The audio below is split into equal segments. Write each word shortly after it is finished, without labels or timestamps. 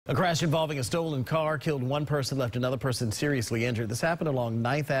A crash involving a stolen car killed one person, left another person seriously injured. This happened along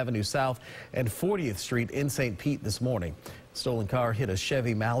 9th Avenue South and 40th Street in St. Pete this morning. The stolen car hit a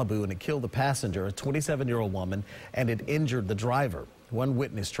Chevy Malibu and it killed the passenger, a 27-year-old woman, and it injured the driver. One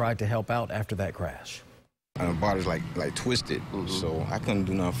witness tried to help out after that crash. My body's like twisted, so I couldn't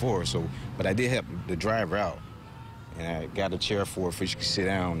do nothing for her. But I did help the driver out, and I got a chair for her so she could sit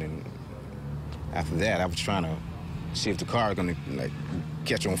down. And after that, I was trying to see if the car was gonna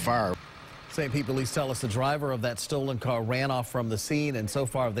catch on fire. St. Pete police tell us the driver of that stolen car ran off from the scene, and so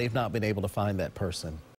far they've not been able to find that person.